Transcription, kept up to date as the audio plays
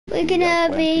we're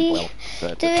gonna be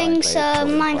doing some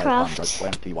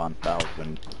Minecraft.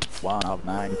 21,000. 1 of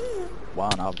 9.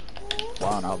 1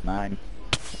 of 9.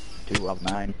 2 of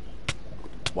 9.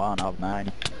 1 of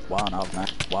 9. 1 of 9.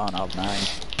 1 of 9.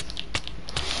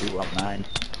 2 of 9.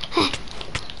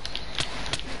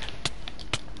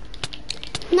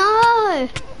 No!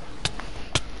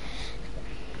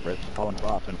 Press phone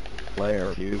button.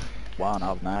 Player view. 1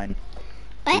 of 9.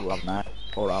 2 of 9.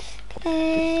 4 of.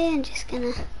 Okay, I'm just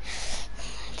gonna.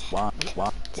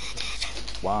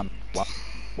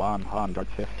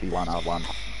 151 of 1.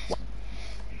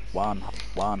 1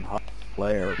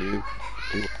 player view.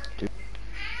 2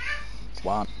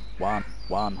 1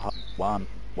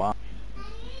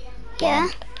 Yeah.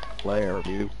 Player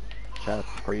view. Chat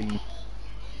screen.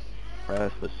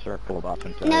 Press the circle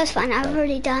button to No, it's fine. I've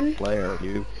already done. Player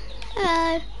view.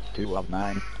 2 of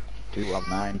 9. 2 of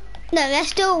 9. No,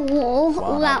 let's do a wall. One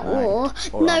All out of 9. war.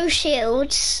 Four No of-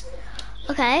 shields.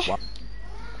 Okay.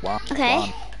 Okay.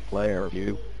 1 player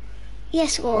view.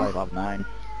 Yes, 5 war. of 9.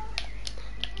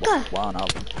 Go. 1 of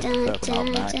Dun, 7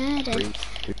 of 9. dun, dun. 3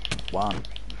 2 1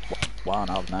 1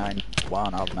 of 9.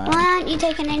 1 of 9. Why aren't you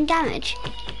taking any damage?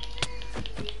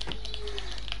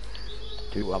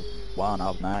 2 of 1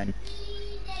 of 9.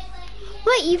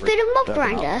 Wait, you've been a mob 7 of-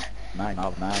 grinder. 9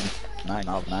 of 9. 9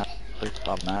 of 9. 6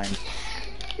 of 9.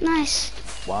 Nice.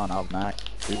 1 of 9.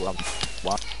 2 of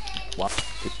 1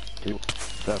 2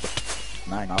 7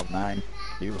 9 of 9.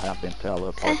 You have been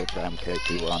teleported to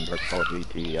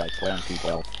MK2_GTI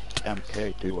 2012.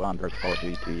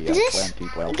 MK2_GTI Is this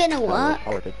 2012. gonna work?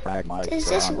 Teleported Fragmeister Does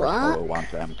this work? _01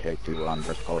 to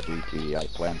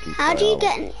MK2_GTI 2012. How do you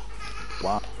get?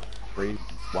 1 3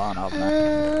 1 of 9.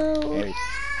 Oh. 8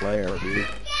 player view.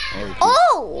 8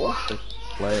 Oh! 6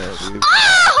 player view.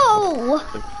 Oh!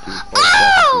 64,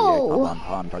 Ow!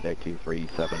 183,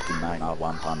 79 of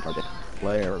 100.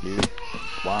 Player view.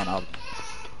 1 of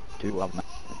 2 of 9.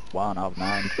 1 of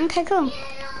 9. Okay, cool.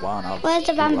 1 of. Where's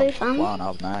the 2 bamboo of, from? 1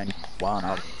 of 9. 1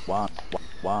 of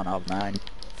 1 of 9.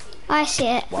 I see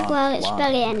it. One, Well, it's one.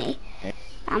 barely any. 8,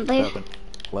 Bamboo. 7.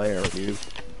 Player view.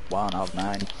 1 of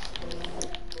 9.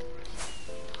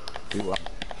 2 of.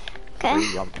 Okay.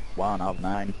 3 of 1 of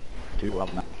 9. 2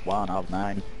 of 9. 1 of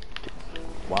 9.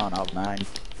 1 of 9.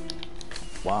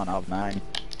 1 of 9.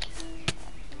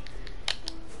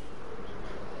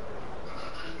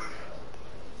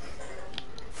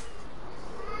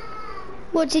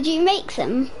 What, did you make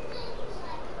them?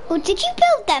 Or did you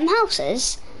build them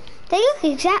houses? They look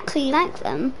exactly like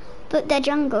them, but they're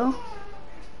jungle.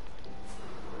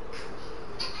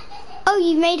 Oh,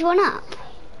 you made one up?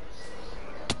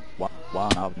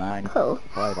 1 of 9. Cool.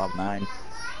 5 of 9.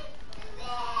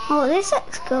 Oh, this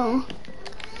looks cool.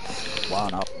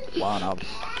 1 of 2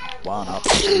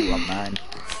 of 9.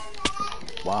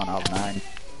 1 of 9.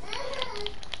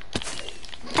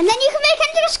 And then you can make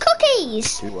endless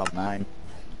cookies! 2 of 9.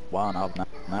 1 of 9.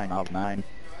 9 of 9.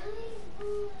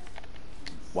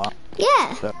 1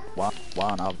 Yeah.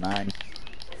 1 of 9.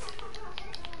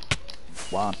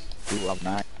 1 2 of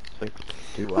 9. 6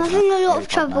 2 of 9. I'm having a lot of 8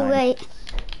 trouble, 9. wait.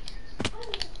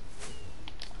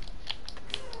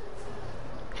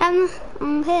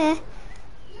 I'm here.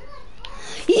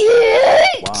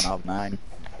 Yeet! 1 of 9.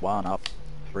 1 of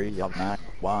 3 of 9.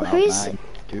 1 Where of is 9.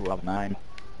 2 of 9.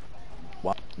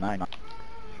 1 9 of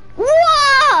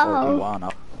Whoa! 41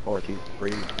 of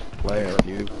 43. Player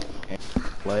view.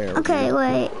 Player Okay, view.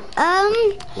 wait.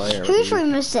 Player Whose view.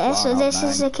 room is this? 1 Or of this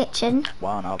is 9. the kitchen?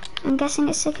 1 of I'm guessing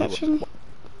it's the kitchen.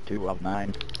 2 of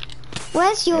 9.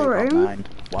 Where's your 8 of room? 9.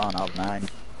 1 of 9.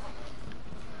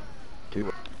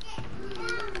 2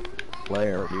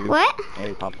 player view. What?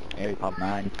 8 of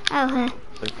 9. Oh, here.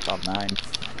 6 of 9.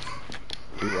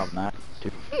 2 of 9.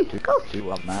 2 Cool.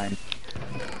 2 of 9.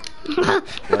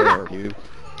 Player view.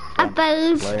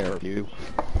 Apples. Player view.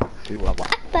 2 of 1.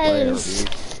 Player Apples. view.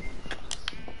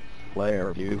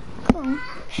 Player view. Cool.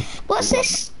 What's 2 of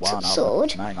this 1 of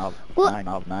sword? 9 of What 9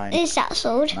 of 9. is that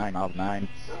sword? 9 of 9.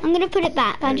 I'm gonna put it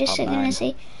back. I'm 8 just of gonna 9.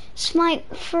 see. Smite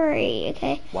 3,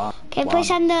 okay. 1. Okay, place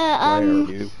on Player the,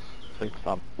 view. 6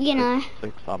 of you know.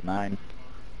 6 of 9.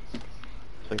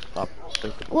 6 of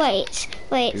 6. Wait.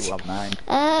 2 of 9.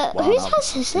 Whose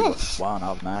house is this? 1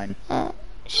 of 9.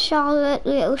 Charlotte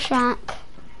Little Shack.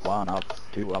 1 of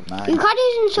 2 of 9. You can't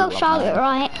even Two stop of Charlotte, 9.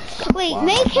 right? Wait, 1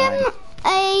 make of him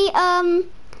 9.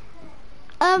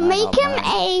 make of him 9.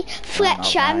 a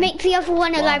Fletcher, 9. and make the other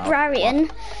one a 1 of librarian.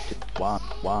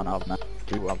 1 of 9.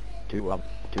 2 of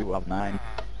 9.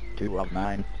 2 of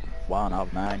 9. 1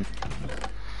 of 9.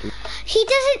 He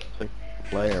doesn't, 6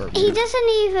 player he view. doesn't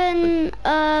even,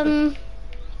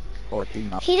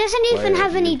 14 of he doesn't even player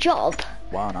have any view. job.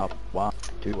 1 of 1,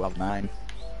 2 of 9,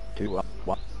 2 of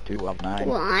 1, 2 of 9,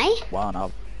 Why? 1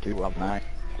 of 2 of 9,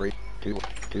 3, 2,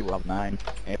 2 of 9,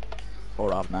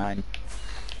 4 of 9.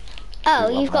 Oh,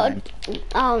 2 of you've got. 9.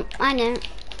 Oh, I know.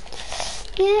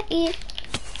 Yeah.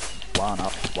 1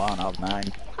 of 9.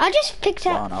 I just picked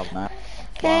up. 1 of 9.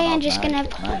 Okay, I'm just gonna.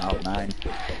 9 of 9.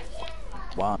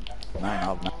 1, 9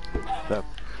 of 9.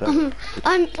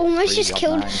 I'm almost 3 just of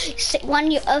killed 9. one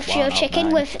of 1 your of chicken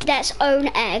 9. with its own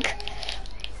egg.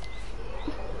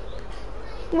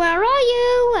 Where are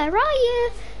you? Where are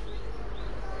you?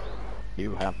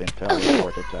 You have been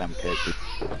teleported to MK2.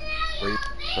 3,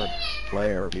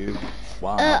 player view.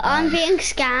 1 of 9. I'm being 3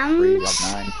 scammed. of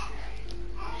 9.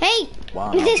 Hey,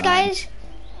 1 look of this, 9. guys.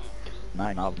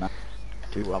 9 of 9.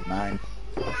 2 of 9.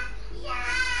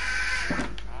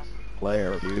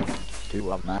 Player view.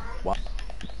 2 of 9. 1.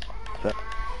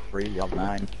 3 of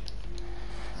 9.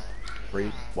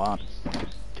 3, 1.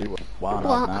 2, 1 What?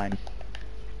 of 9.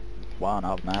 1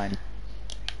 of 9.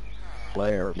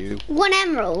 Player view. 1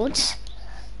 emerald.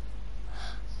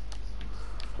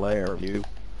 Player view.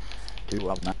 2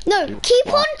 of 9. No, 2, keep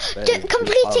 1, on baby, 2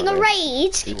 completing a of 8,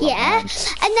 raid, 2 of yeah. 9,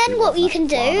 And then 2 what of you 9, can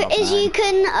do 1 of is 9. you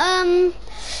can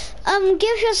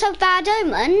give yourself bad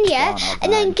omen, yeah, 1 of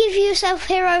and then 9. give yourself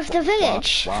hero of the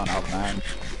village. 1 of 9.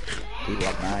 2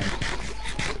 of 9.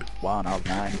 1 of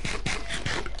 9.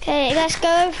 Okay, let's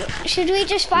go. Should we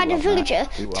just find a 2 of 9. villager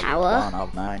 2 of tower 1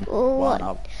 of 9. or 1 what?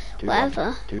 of 2 Whatever.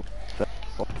 of 2.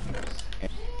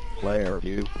 Player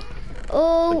view.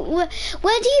 Or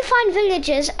where do you find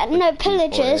villagers? No,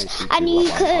 pillagers, and you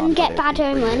can get bad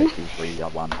omen. 83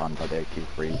 of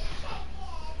 183.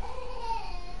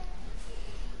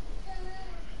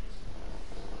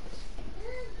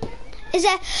 Is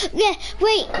there? Yeah.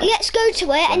 Wait. Let's go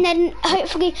to it, and then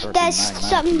hopefully there's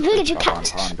some pillager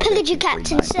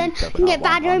captains. Then we can get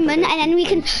bad omen, and then we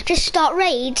can just start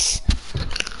raids.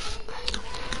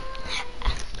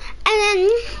 And then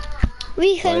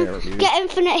we can get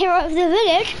infinite hero of the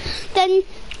village. Then,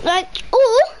 like,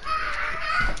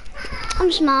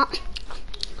 I'm smart.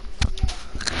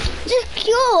 Just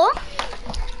cure.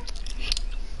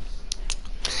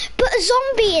 Put a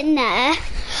zombie in there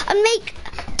and make.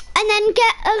 And then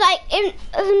get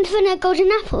infinite golden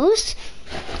apples,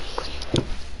 and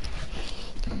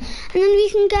then we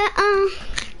can get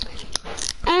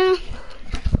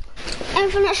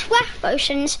infinite splash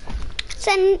potions.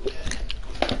 Then,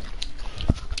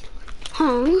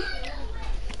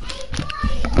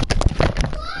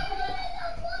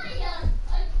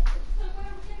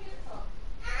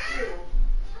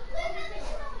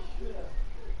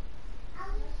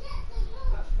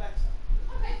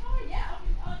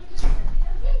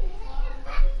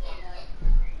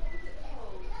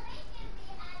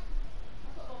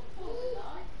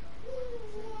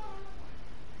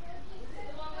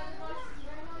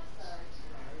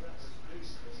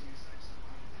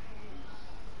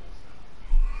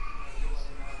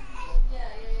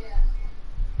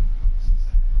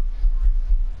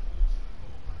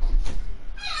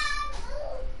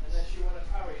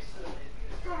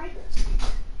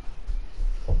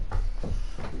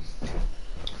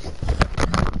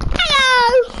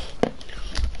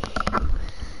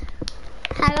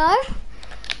 Hello?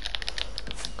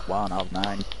 1 of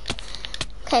 9.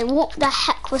 Okay, what the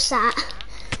heck was that?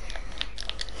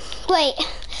 Wait,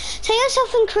 say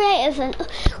yourself in creative and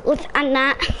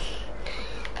that,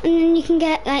 and then you can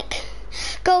get like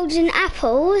golden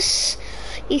apples.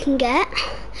 You can get,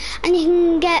 and you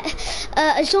can get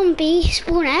a zombie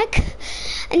spawn egg,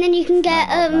 and then you can get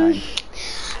a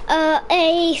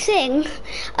thing,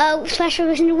 special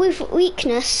vision with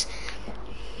weakness.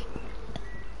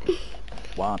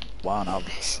 1 of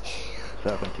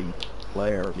 17.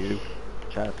 Player view.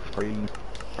 Chat screen.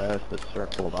 Press the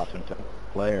circle button to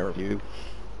player view.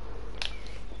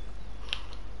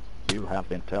 You have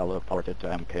been teleported to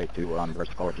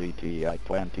MK2_GTI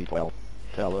 2012.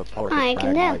 Teleported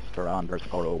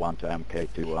Magmeister_01 to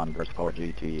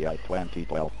MK2_GTI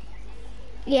 2012.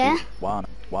 Yeah. 1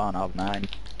 of 9.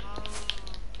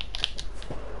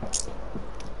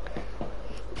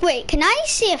 Wait, can I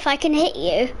see if I can hit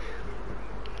you?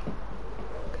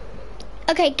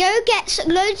 Okay, go get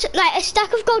loads, like a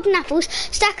stack of golden apples,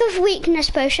 stack of weakness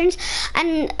potions,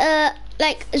 and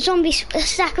like a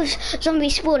stack of zombie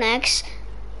spawn eggs.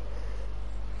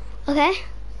 Okay.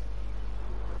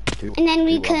 And then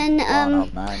we can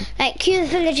like cure the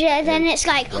villager. Then it's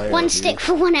like 1 stick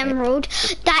for 1 emerald.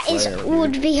 That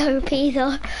would be OP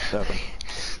though. 7,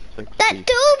 6, That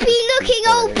do be looking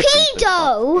OP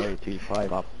though.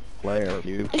 85 up. Player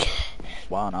view.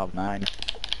 1 of 9.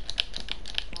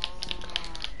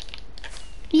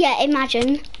 Yeah,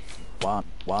 imagine.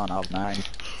 One of 9.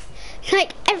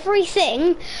 Like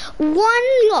everything,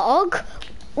 one log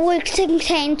would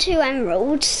contain 2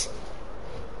 emeralds.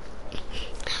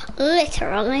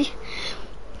 Literally.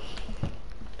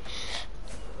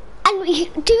 And we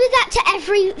do that to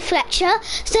every Fletcher,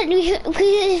 so that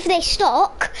if they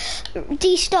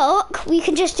destock, we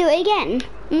can just do it again.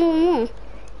 More.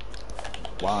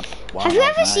 One Have you of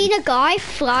ever 9. seen a guy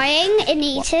flying and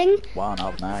eating? 1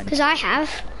 of 9. Because I have.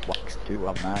 2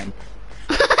 of 9.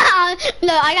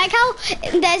 No, I like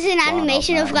how there's an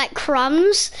animation of 9. like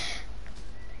crumbs.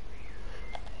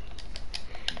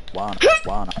 2 of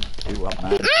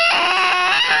 9.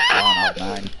 1 of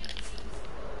 9.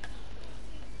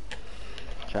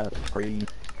 Chat screen.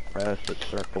 Press the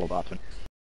circle button.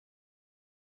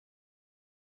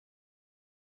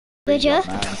 3 Villager of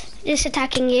 9. is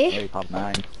attacking you 8 of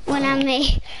 9. when I'm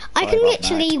me. I can 5 of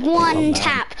literally 9. one 2 of 9.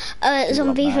 tap a 2 of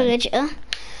zombie 9. villager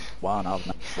 1 of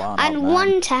 9. 1 and of 9.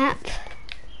 one tap.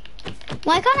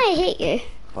 Why can't I hit you?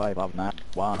 5 of 9.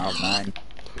 1 of 9.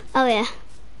 Oh yeah.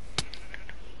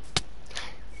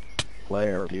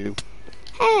 Player view.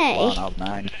 1 Hey. of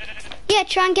 9. Yeah,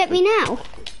 try and get me now.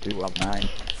 2 of 9.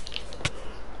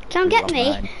 Try and 2 get of me.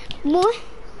 9. What?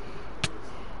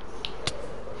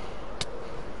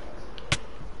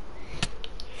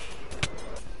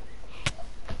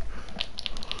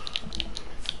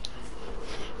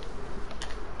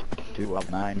 Two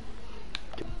of 9.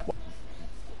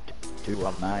 2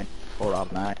 of 9. 4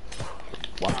 of 9.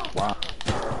 1.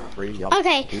 3 of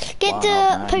Okay, 2, get 1 the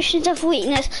of 9. potions of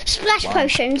weakness. Splash 1.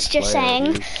 potions, just Player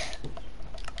saying.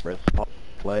 view.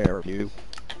 Player view.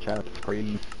 Chat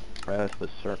screen. Press the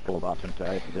circle button to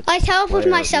exit. I teleport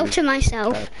Player myself view. to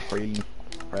myself. Chat screen.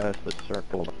 Press the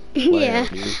circle button. Yeah, Player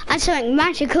view. and something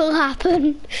magical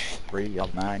happened. 3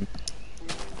 of 9.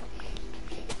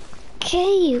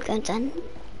 Okay, you got done.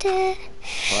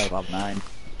 5 of 9.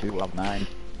 2 of 9.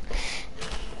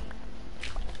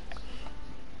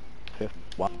 5.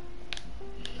 1.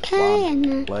 Okay,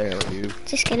 and Player view.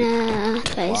 just gonna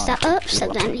close that up so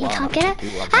then he can't get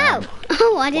it. 2 of Ow! 9.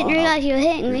 Oh, I didn't 1 of realise you were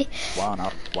hitting me. 1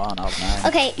 of 9.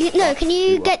 Okay, no, can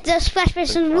you 2 get the splash of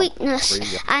potion of weakness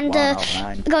 3 of and 1 the of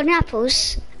 9. golden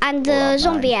apples and 4 the of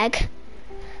zombie 9. egg?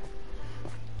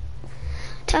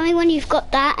 Tell me when you've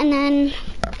got that and then...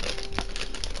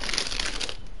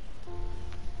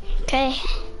 Okay.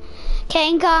 Okay,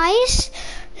 and guys,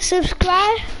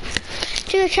 subscribe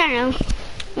to the channel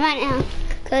right now,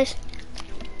 because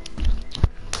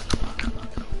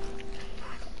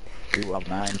 2 of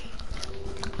 9.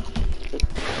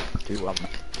 2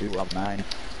 of 9.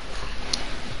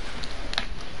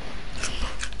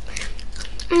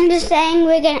 I'm just saying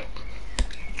we're gonna...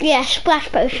 Yeah, splash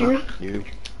potion. You.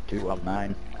 2 of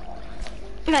 9.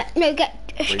 Right, no, get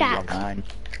a 3 stack. of 9.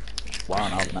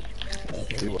 1 of 9.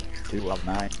 2 of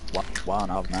 9. 1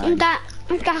 of 9. And that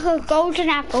a stack of golden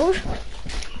apples.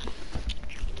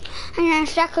 And then a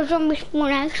stack of zombie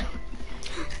spawn eggs.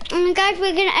 And guys,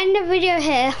 we're gonna end the video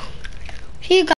here. See you guys.